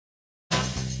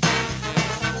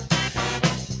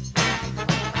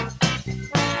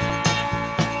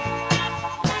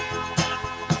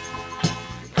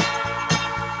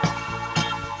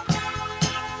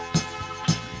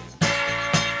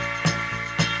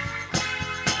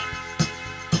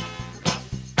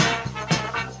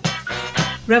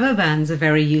Rubber bands are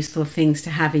very useful things to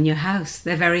have in your house.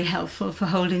 They're very helpful for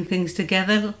holding things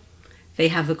together. They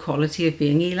have the quality of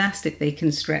being elastic. They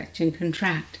can stretch and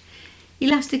contract.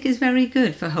 Elastic is very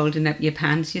good for holding up your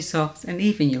pants, your socks, and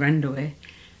even your underwear.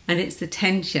 And it's the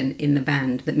tension in the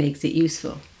band that makes it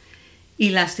useful.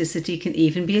 Elasticity can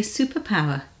even be a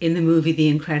superpower. In the movie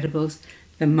The Incredibles,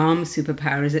 the mom's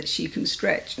superpower is that she can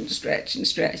stretch and stretch and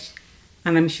stretch.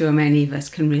 And I'm sure many of us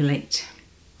can relate.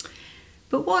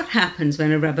 But what happens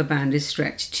when a rubber band is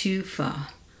stretched too far?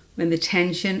 When the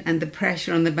tension and the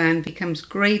pressure on the band becomes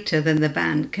greater than the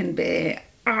band can bear?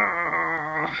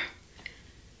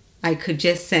 I could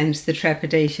just sense the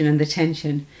trepidation and the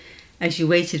tension as you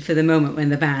waited for the moment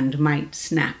when the band might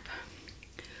snap.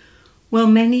 Well,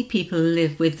 many people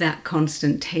live with that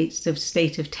constant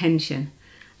state of tension,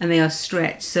 and they are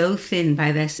stretched so thin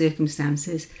by their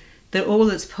circumstances that all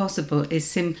that's possible is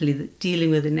simply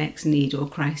dealing with the next need or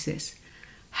crisis.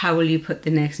 How will you put the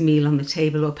next meal on the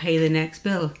table or pay the next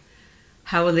bill?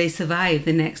 How will they survive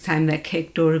the next time they're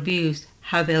kicked or abused?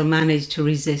 How they'll manage to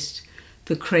resist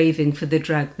the craving for the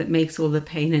drug that makes all the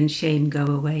pain and shame go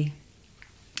away.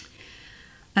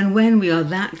 And when we are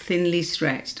that thinly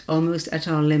stretched, almost at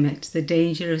our limit, the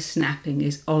danger of snapping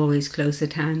is always close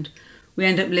at hand. We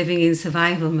end up living in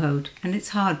survival mode, and it's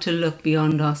hard to look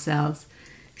beyond ourselves.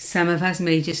 Some of us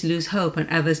may just lose hope, and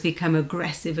others become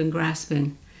aggressive and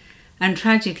grasping. And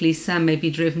tragically, some may be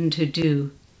driven to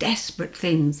do desperate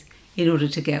things in order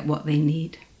to get what they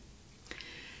need.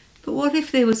 But what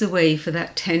if there was a way for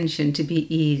that tension to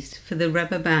be eased, for the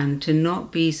rubber band to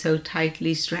not be so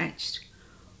tightly stretched?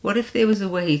 What if there was a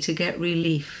way to get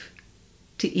relief,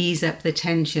 to ease up the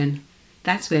tension?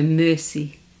 That's where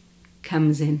mercy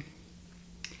comes in.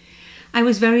 I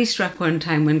was very struck one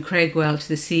time when Craig Welch,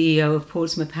 the CEO of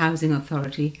Portsmouth Housing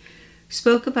Authority,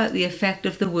 spoke about the effect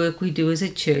of the work we do as a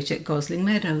church at Gosling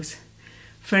Meadows.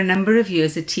 For a number of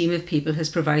years, a team of people has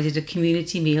provided a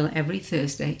community meal every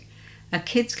Thursday, a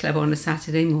kids club on a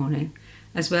Saturday morning,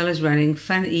 as well as running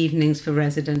fun evenings for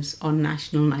residents on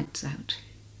national nights out.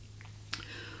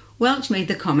 Welch made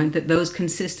the comment that those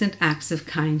consistent acts of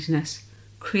kindness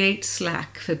create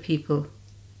slack for people,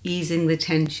 easing the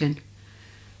tension.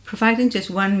 Providing just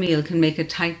one meal can make a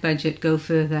tight budget go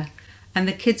further, and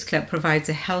the kids club provides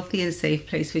a healthy and safe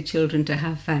place for children to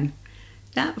have fun.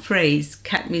 That phrase,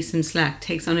 cut me some slack,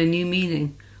 takes on a new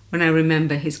meaning when I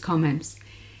remember his comments.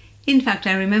 In fact,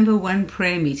 I remember one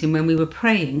prayer meeting when we were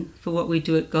praying for what we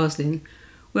do at Gosling,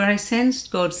 where I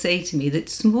sensed God say to me that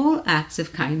small acts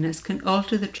of kindness can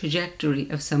alter the trajectory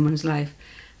of someone's life.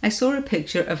 I saw a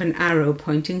picture of an arrow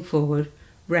pointing forward,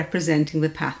 representing the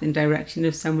path and direction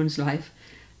of someone's life,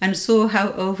 and saw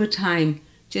how over time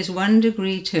just 1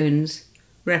 degree turns,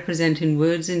 representing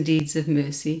words and deeds of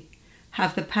mercy,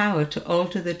 have the power to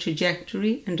alter the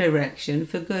trajectory and direction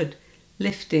for good,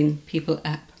 lifting people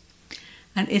up.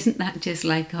 And isn't that just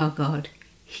like our God?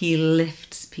 He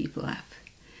lifts people up.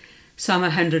 Psalm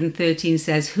 113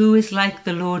 says, "Who is like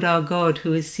the Lord our God,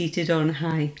 who is seated on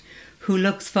high, who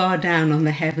looks far down on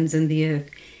the heavens and the earth?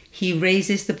 He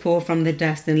raises the poor from the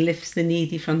dust and lifts the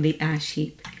needy from the ash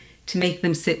heap, to make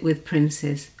them sit with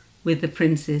the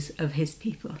princes of his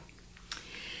people."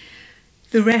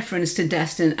 The reference to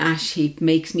dust and ash heap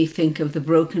makes me think of the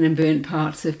broken and burnt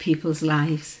parts of people's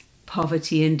lives,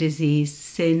 poverty and disease,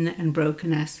 sin and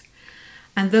brokenness.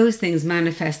 And those things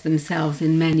manifest themselves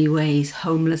in many ways: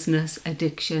 homelessness,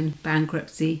 addiction,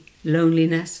 bankruptcy,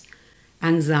 loneliness,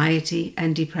 anxiety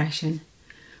and depression,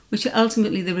 which are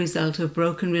ultimately the result of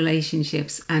broken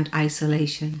relationships and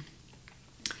isolation.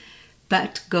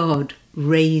 But God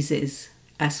raises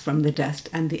us from the dust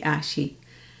and the ash heap.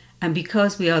 And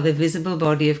because we are the visible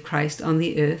body of Christ on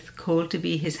the earth, called to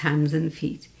be his hands and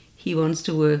feet, he wants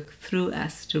to work through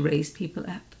us to raise people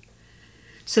up.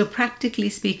 So practically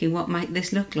speaking, what might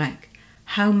this look like?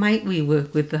 How might we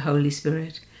work with the Holy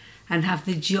Spirit and have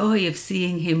the joy of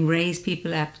seeing him raise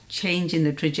people up, changing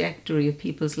the trajectory of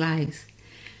people's lives?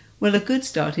 Well, a good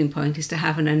starting point is to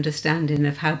have an understanding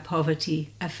of how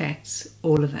poverty affects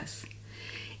all of us.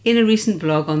 In a recent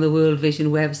blog on the World Vision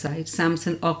website,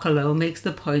 Samson Okolo makes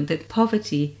the point that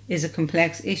poverty is a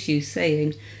complex issue,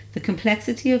 saying, "The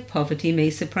complexity of poverty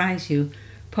may surprise you.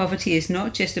 Poverty is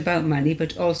not just about money,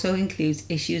 but also includes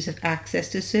issues of access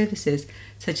to services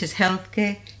such as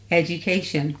healthcare,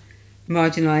 education,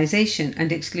 marginalization,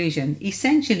 and exclusion.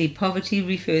 Essentially, poverty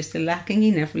refers to lacking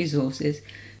enough resources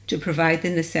to provide the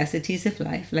necessities of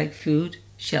life like food,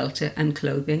 shelter, and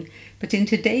clothing. But in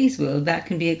today's world, that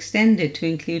can be extended to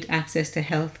include access to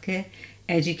healthcare,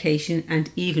 education, and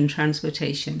even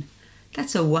transportation."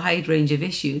 That's a wide range of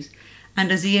issues.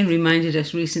 And as Ian reminded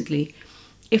us recently,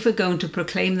 If we're going to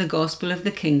proclaim the gospel of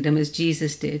the kingdom as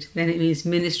Jesus did, then it means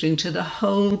ministering to the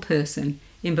whole person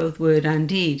in both word and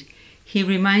deed. He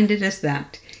reminded us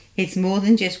that it's more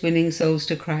than just winning souls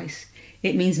to Christ.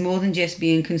 It means more than just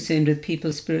being concerned with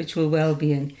people's spiritual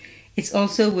well-being. It's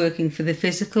also working for the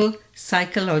physical,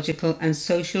 psychological and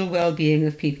social well-being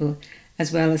of people,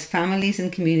 as well as families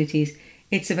and communities.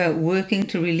 It's about working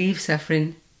to relieve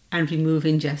suffering and remove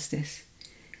injustice.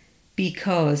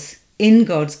 Because in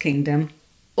God's kingdom,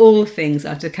 all things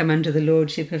are to come under the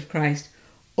lordship of Christ.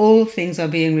 All things are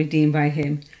being redeemed by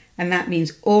him. And that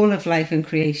means all of life and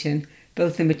creation,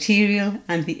 both the material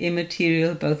and the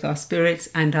immaterial, both our spirits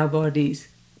and our bodies.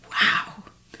 Wow!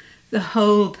 The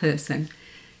whole person.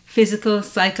 Physical,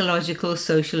 psychological,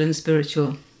 social and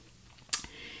spiritual.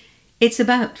 It's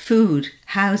about food,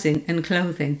 housing and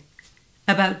clothing.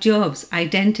 About jobs,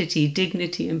 identity,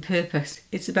 dignity and purpose.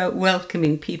 It's about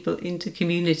welcoming people into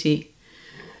community.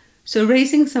 So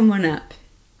raising someone up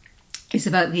is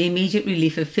about the immediate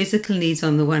relief of physical needs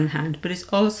on the one hand, but it's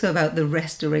also about the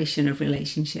restoration of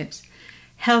relationships,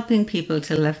 helping people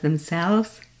to love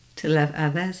themselves, to love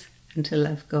others, and to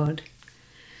love God.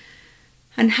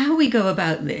 And how we go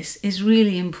about this is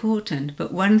really important,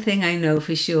 but one thing I know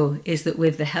for sure is that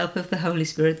with the help of the Holy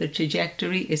Spirit, the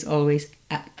trajectory is always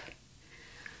up.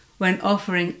 When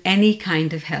offering any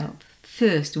kind of help,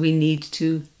 first we need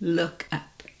to look up.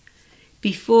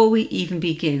 Before we even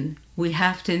begin, we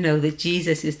have to know that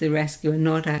Jesus is the rescuer,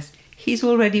 not us. He's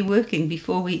already working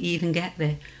before we even get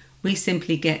there. We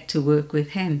simply get to work with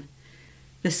him.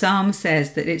 The psalm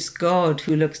says that it's God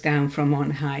who looks down from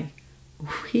on high.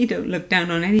 We don't look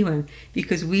down on anyone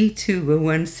because we too were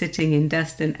once sitting in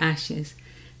dust and ashes.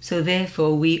 So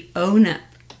therefore we own up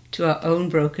to our own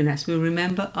brokenness. We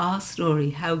remember our story,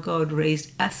 how God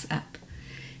raised us up.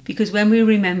 Because when we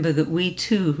remember that we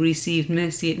too received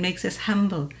mercy, it makes us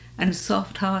humble and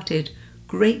soft-hearted,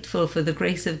 grateful for the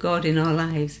grace of God in our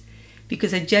lives.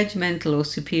 Because a judgmental or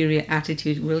superior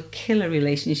attitude will kill a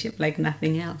relationship like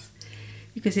nothing else.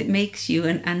 Because it makes you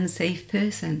an unsafe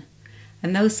person.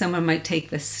 And though someone might take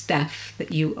the stuff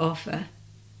that you offer,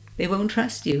 they won't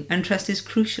trust you. And trust is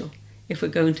crucial if we're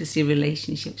going to see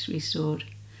relationships restored.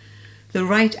 The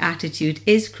right attitude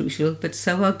is crucial, but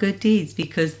so are good deeds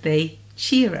because they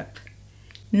cheer up.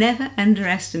 Never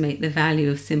underestimate the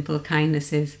value of simple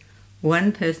kindnesses.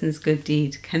 One person's good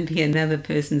deed can be another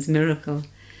person's miracle.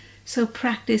 So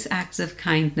practice acts of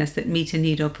kindness that meet a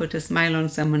need or put a smile on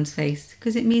someone's face,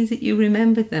 because it means that you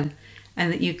remembered them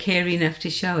and that you care enough to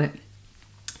show it.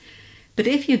 But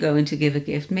if you're going to give a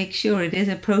gift, make sure it is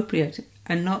appropriate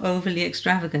and not overly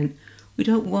extravagant. We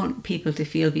don't want people to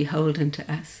feel beholden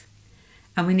to us.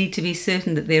 And we need to be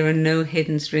certain that there are no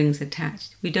hidden strings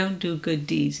attached. We don't do good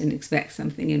deeds and expect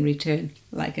something in return,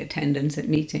 like attendance at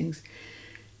meetings.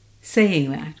 Saying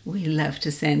that, we love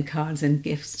to send cards and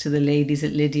gifts to the ladies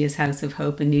at Lydia's House of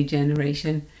Hope and New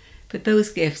Generation, but those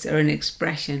gifts are an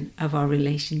expression of our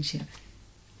relationship.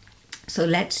 So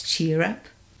let's cheer up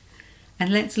and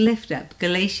let's lift up.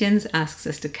 Galatians asks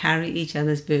us to carry each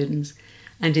other's burdens,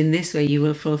 and in this way you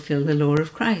will fulfill the law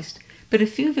of Christ. But a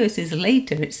few verses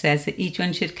later it says that each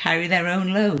one should carry their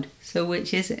own load. So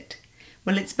which is it?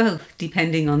 Well, it's both,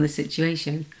 depending on the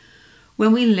situation.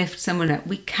 When we lift someone up,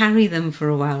 we carry them for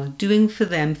a while, doing for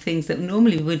them things that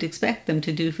normally we would expect them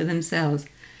to do for themselves.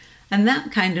 And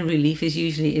that kind of relief is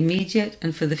usually immediate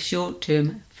and for the short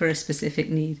term for a specific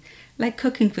need, like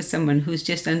cooking for someone who's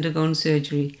just undergone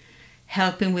surgery,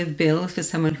 helping with bills for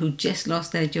someone who just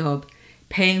lost their job,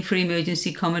 paying for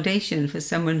emergency accommodation for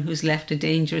someone who's left a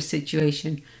dangerous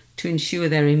situation to ensure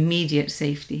their immediate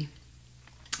safety.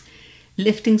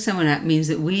 Lifting someone up means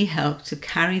that we help to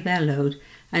carry their load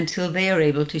until they are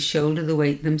able to shoulder the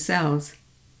weight themselves.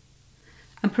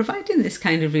 And providing this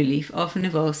kind of relief often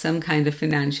involves some kind of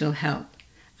financial help,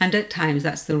 and at times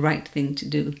that's the right thing to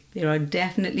do. There are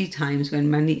definitely times when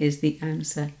money is the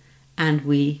answer, and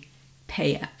we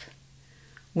pay up.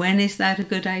 When is that a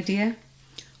good idea?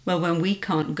 Well, when we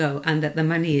can't go and that the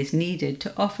money is needed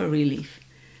to offer relief,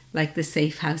 like the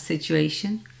safe house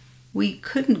situation. We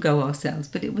couldn't go ourselves,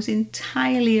 but it was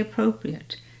entirely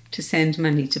appropriate to send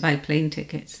money to buy plane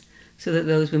tickets so that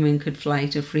those women could fly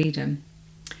to freedom.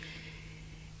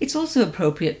 It's also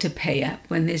appropriate to pay up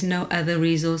when there's no other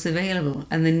resource available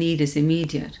and the need is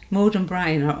immediate. Maud and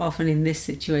Brian are often in this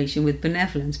situation with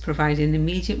benevolence, providing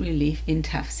immediate relief in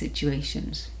tough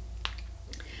situations.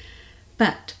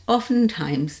 But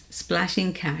oftentimes,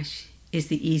 splashing cash is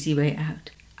the easy way out,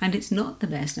 and it's not the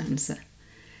best answer.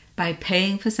 By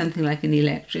paying for something like an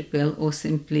electric bill or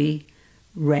simply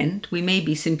rent, we may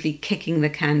be simply kicking the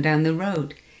can down the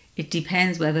road. It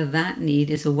depends whether that need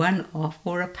is a one-off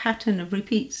or a pattern of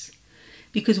repeats.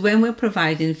 Because when we're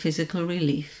providing physical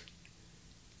relief,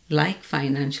 like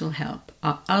financial help,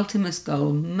 our ultimate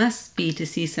goal must be to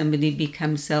see somebody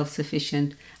become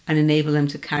self-sufficient and enable them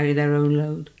to carry their own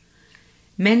load.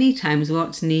 Many times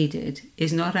what's needed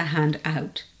is not a hand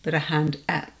out, but a hand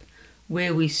up,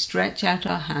 where we stretch out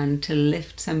our hand to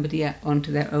lift somebody up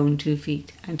onto their own 2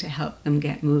 feet and to help them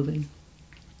get moving.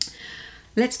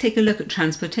 Let's take a look at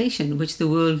transportation, which the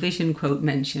World Vision quote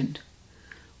mentioned.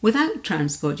 Without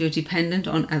transport, you're dependent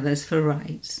on others for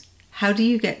rides. How do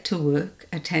you get to work,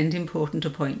 attend important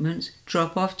appointments,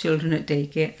 drop off children at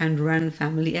daycare and run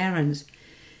family errands?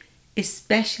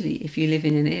 Especially if you live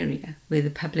in an area where the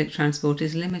public transport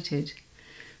is limited.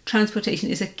 Transportation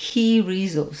is a key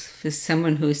resource for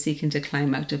someone who is seeking to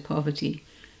climb out of poverty.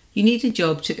 You need a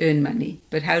job to earn money,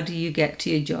 but how do you get to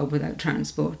your job without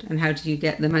transport? And how do you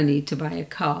get the money to buy a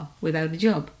car without a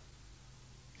job?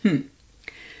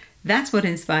 That's what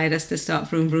inspired us to start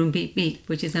Vroom Vroom Beep Beep,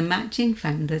 which is a matching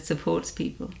fund that supports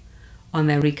people on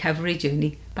their recovery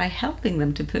journey by helping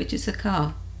them to purchase a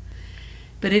car.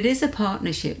 But it is a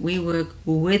partnership. We work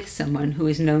with someone who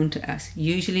is known to us,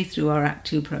 usually through our Act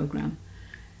 2 program.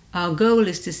 Our goal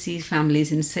is to see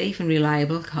families in safe and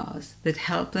reliable cars that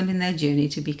help them in their journey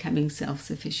to becoming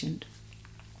self-sufficient.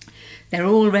 They're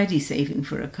already saving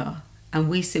for a car, and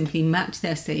we simply match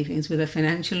their savings with a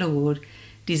financial award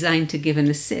designed to give an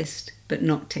assist but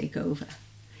not take over.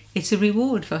 It's a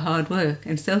reward for hard work,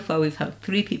 and so far we've helped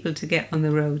 3 people to get on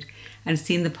the road and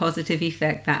seen the positive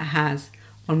effect that has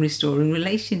on restoring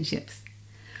relationships.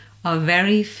 Our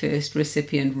very first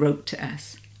recipient wrote to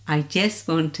us, "I just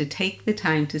want to take the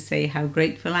time to say how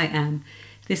grateful I am.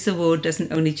 This award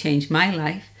doesn't only change my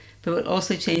life, but will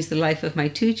also change the life of my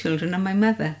 2 children and my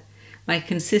mother. My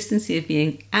consistency of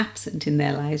being absent in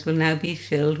their lives will now be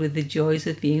filled with the joys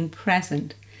of being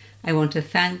present. I want to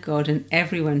thank God and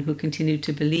everyone who continued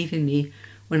to believe in me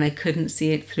when I couldn't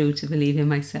see it through to believe in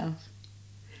myself."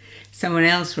 Someone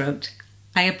else wrote,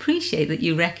 "I appreciate that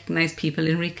you recognize people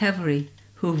in recovery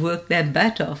who've worked their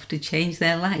butt off to change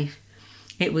their life.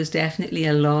 It was definitely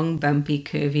a long, bumpy,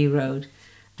 curvy road,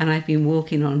 and I've been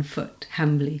walking on foot,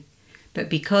 humbly. But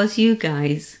because you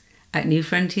guys at New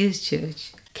Frontiers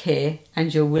Church care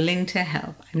and you're willing to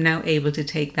help, I'm now able to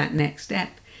take that next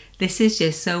step. This is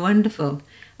just so wonderful.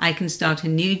 I can start a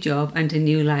new job and a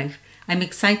new life. I'm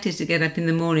excited to get up in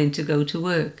the morning to go to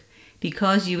work.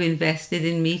 Because you invested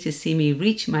in me to see me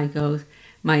reach my goals,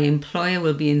 my employer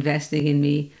will be investing in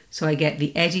me so I get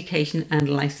the education and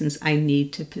license I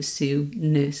need to pursue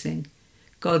nursing.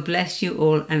 God bless you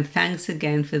all, and thanks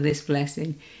again for this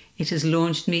blessing. It has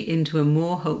launched me into a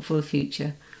more hopeful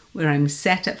future where I'm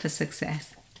set up for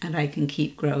success and I can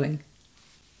keep growing."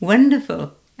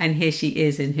 Wonderful! And here she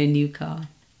is in her new car.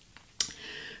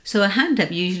 So a hand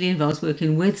up usually involves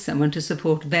working with someone to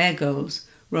support their goals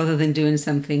rather than doing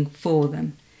something for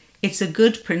them. It's a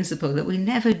good principle that we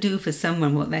never do for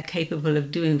someone what they're capable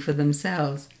of doing for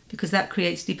themselves, because that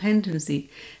creates dependency.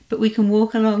 But we can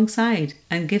walk alongside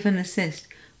and give an assist.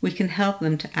 We can help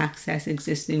them to access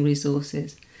existing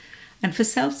resources. And for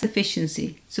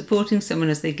self-sufficiency, supporting someone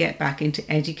as they get back into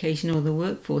education or the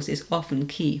workforce is often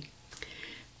key.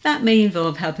 That may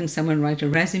involve helping someone write a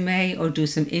resume or do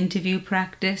some interview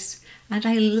practice. And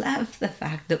I love the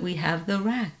fact that we have the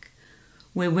rack,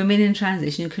 where women in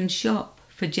transition can shop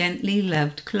for gently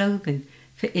loved clothing,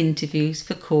 for interviews,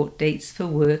 for court dates, for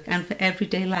work, and for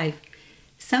everyday life.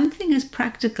 Something as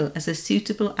practical as a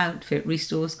suitable outfit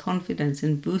restores confidence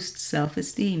and boosts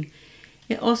self-esteem.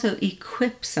 It also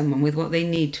equips someone with what they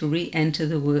need to re-enter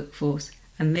the workforce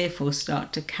and therefore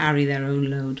start to carry their own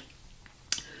load.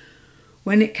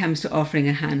 When it comes to offering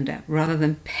a hand up, rather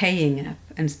than paying up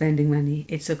and spending money,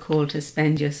 it's a call to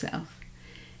spend yourself.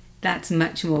 That's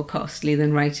much more costly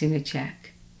than writing a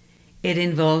check. It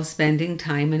involves spending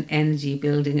time and energy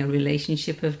building a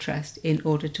relationship of trust in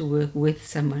order to work with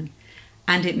someone.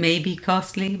 And it may be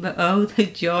costly, but oh, the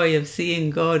joy of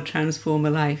seeing God transform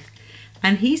a life.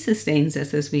 And He sustains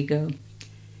us as we go.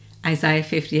 Isaiah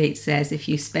 58 says, "If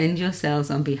you spend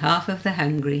yourselves on behalf of the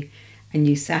hungry and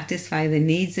you satisfy the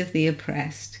needs of the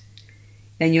oppressed,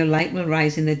 then your light will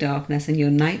rise in the darkness and your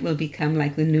night will become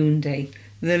like the noonday.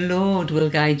 The Lord will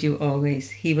guide you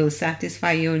always. He will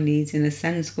satisfy your needs in a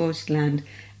sun-scorched land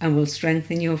and will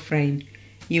strengthen your frame.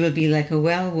 You will be like a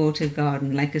well-watered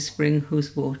garden, like a spring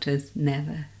whose waters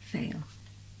never fail."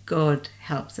 God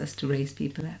helps us to raise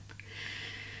people up.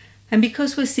 And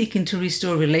because we're seeking to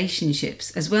restore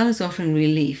relationships, as well as offering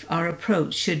relief, our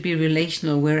approach should be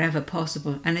relational wherever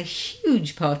possible. And a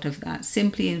huge part of that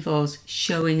simply involves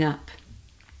showing up.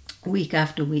 week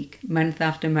after week, month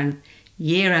after month,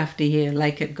 year after year,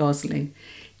 like at Gosling,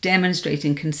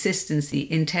 demonstrating consistency,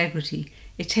 integrity.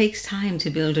 It takes time to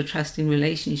build a trusting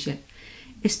relationship,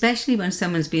 especially when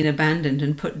someone's been abandoned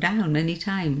and put down many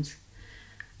times.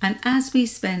 And as we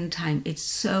spend time, it's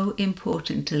so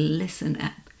important to listen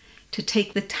up, to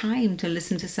take the time to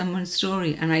listen to someone's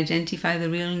story and identify the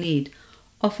real need.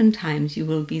 Oftentimes you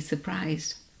will be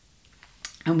surprised.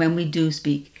 And when we do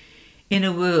speak, in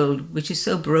a world which is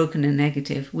so broken and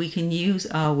negative, we can use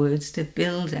our words to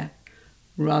build up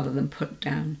rather than put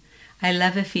down. I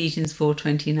love Ephesians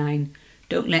 4:29.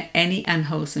 Don't let any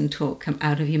unwholesome talk come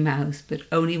out of your mouths, but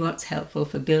only what's helpful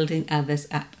for building others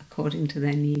up according to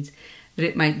their needs, that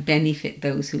it might benefit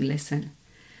those who listen.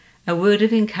 A word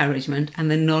of encouragement and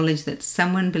the knowledge that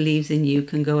someone believes in you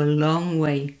can go a long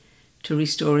way to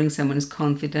restoring someone's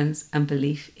confidence and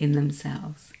belief in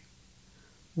themselves.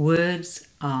 Words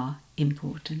are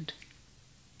important.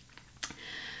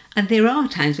 And there are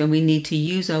times when we need to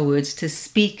use our words to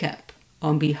speak up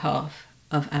on behalf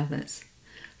of others.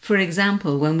 For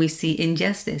example, when we see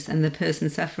injustice and the person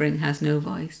suffering has no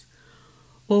voice,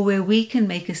 or where we can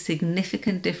make a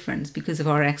significant difference because of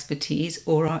our expertise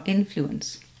or our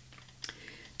influence.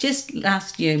 Just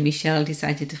last year, Michelle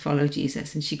decided to follow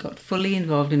Jesus, and she got fully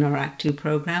involved in our Act 2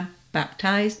 program,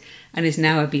 baptized, and is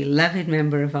now a beloved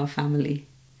member of our family.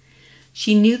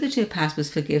 She knew that her past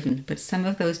was forgiven, but some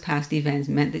of those past events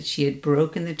meant that she had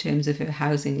broken the terms of her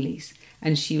housing lease,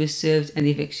 and she was served an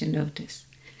eviction notice.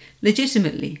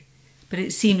 Legitimately, but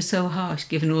it seemed so harsh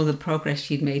given all the progress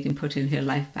she'd made in putting her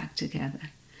life back together.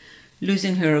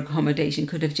 Losing her accommodation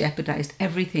could have jeopardized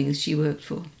everything she worked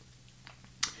for.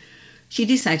 She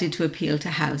decided to appeal to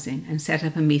housing and set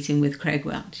up a meeting with Craig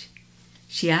Welch.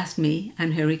 She asked me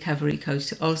and her recovery coach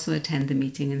to also attend the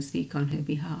meeting and speak on her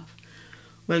behalf.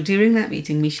 Well, during that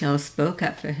meeting, Michelle spoke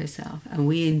up for herself and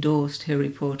we endorsed her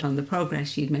report on the progress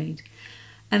she'd made.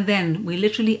 And then we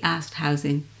literally asked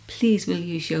housing, please will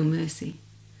you show mercy?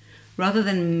 Rather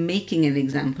than making an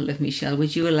example of Michelle,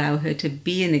 would you allow her to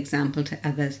be an example to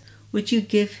others? Would you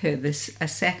give her a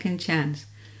second chance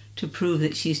to prove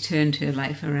that she's turned her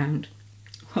life around?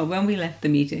 Well, when we left the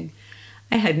meeting,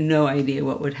 I had no idea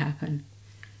what would happen.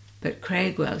 But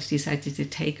Craig Welch decided to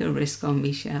take a risk on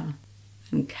Michelle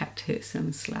and cut her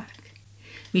some slack.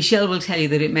 Michelle will tell you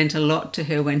that it meant a lot to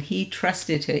her when he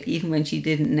trusted her, even when she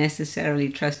didn't necessarily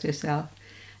trust herself.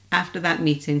 After that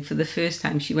meeting, for the first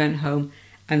time, she went home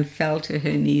and fell to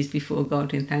her knees before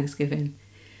God in thanksgiving.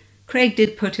 Craig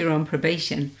did put her on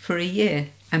probation for a year,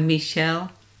 and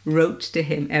Michelle wrote to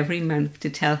him every month to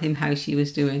tell him how she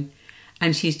was doing.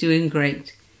 And she's doing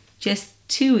great. Just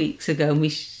 2 weeks ago,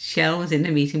 Michelle was in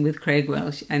a meeting with Craig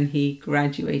Welch and he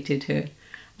graduated her.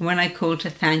 And when I called to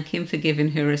thank him for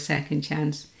giving her a second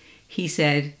chance, he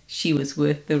said she was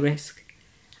worth the risk.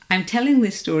 I'm telling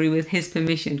this story with his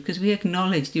permission because we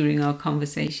acknowledged during our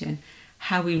conversation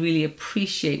how we really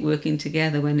appreciate working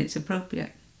together when it's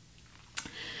appropriate.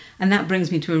 And that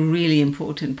brings me to a really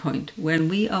important point. When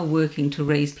we are working to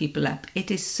raise people up,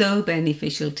 it is so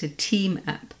beneficial to team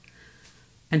up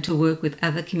and to work with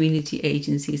other community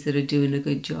agencies that are doing a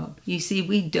good job. You see,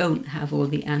 we don't have all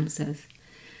the answers.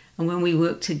 And when we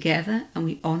work together and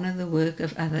we honour the work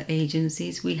of other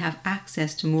agencies, we have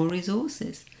access to more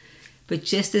resources. But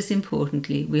just as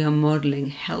importantly, we are modelling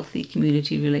healthy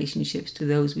community relationships to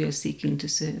those we are seeking to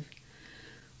serve.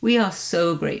 We are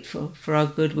so grateful for our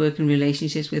good working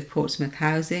relationships with Portsmouth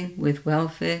Housing, with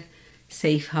Welfare,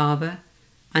 Safe Harbour,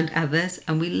 and others,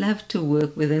 and we love to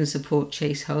work with and support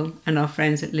Chase Home and our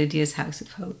friends at Lydia's House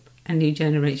of Hope and New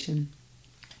Generation.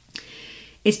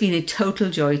 It's been a total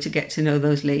joy to get to know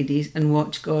those ladies and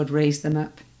watch God raise them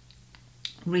up.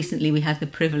 Recently we had the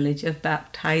privilege of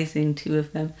baptising 2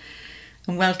 of them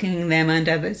and welcoming them and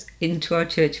others into our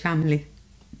church family.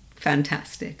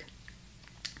 Fantastic.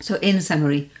 So in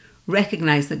summary,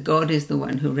 recognise that God is the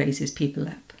one who raises people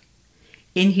up.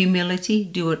 In humility,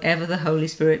 do whatever the Holy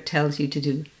Spirit tells you to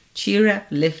do. Cheer up,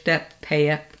 lift up, pay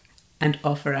up, and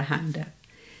offer a hand up.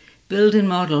 Build and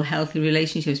model healthy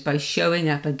relationships by showing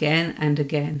up again and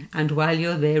again. And while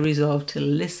you're there, resolve to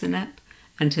listen up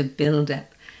and to build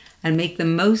up. And make the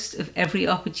most of every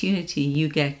opportunity you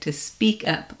get to speak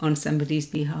up on somebody's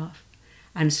behalf.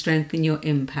 And strengthen your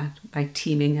impact by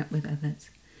teaming up with others.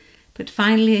 But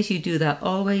finally, as you do that,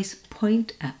 always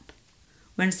point up.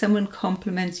 When someone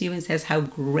compliments you and says how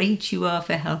great you are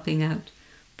for helping out,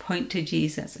 point to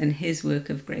Jesus and his work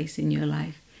of grace in your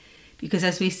life. Because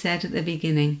as we said at the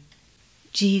beginning,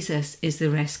 Jesus is the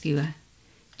rescuer.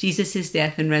 Jesus'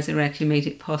 death and resurrection made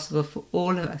it possible for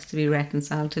all of us to be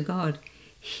reconciled to God.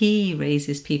 He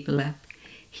raises people up.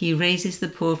 He raises the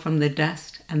poor from the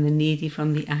dust and the needy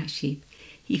from the ash heap.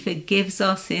 He forgives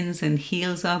our sins and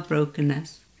heals our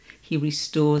brokenness. He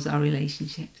restores our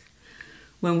relationships.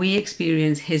 When we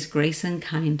experience His grace and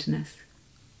kindness,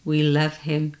 we love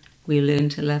Him, we learn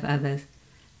to love others,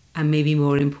 and maybe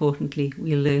more importantly,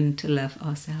 we learn to love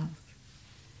ourselves.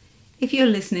 If you're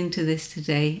listening to this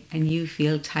today and you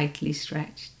feel tightly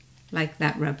stretched, like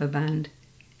that rubber band,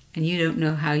 and you don't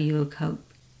know how you'll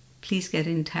cope, please get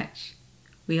in touch.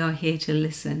 We are here to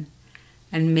listen,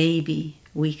 and maybe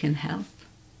we can help.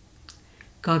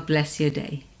 God bless your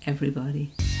day,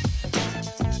 everybody.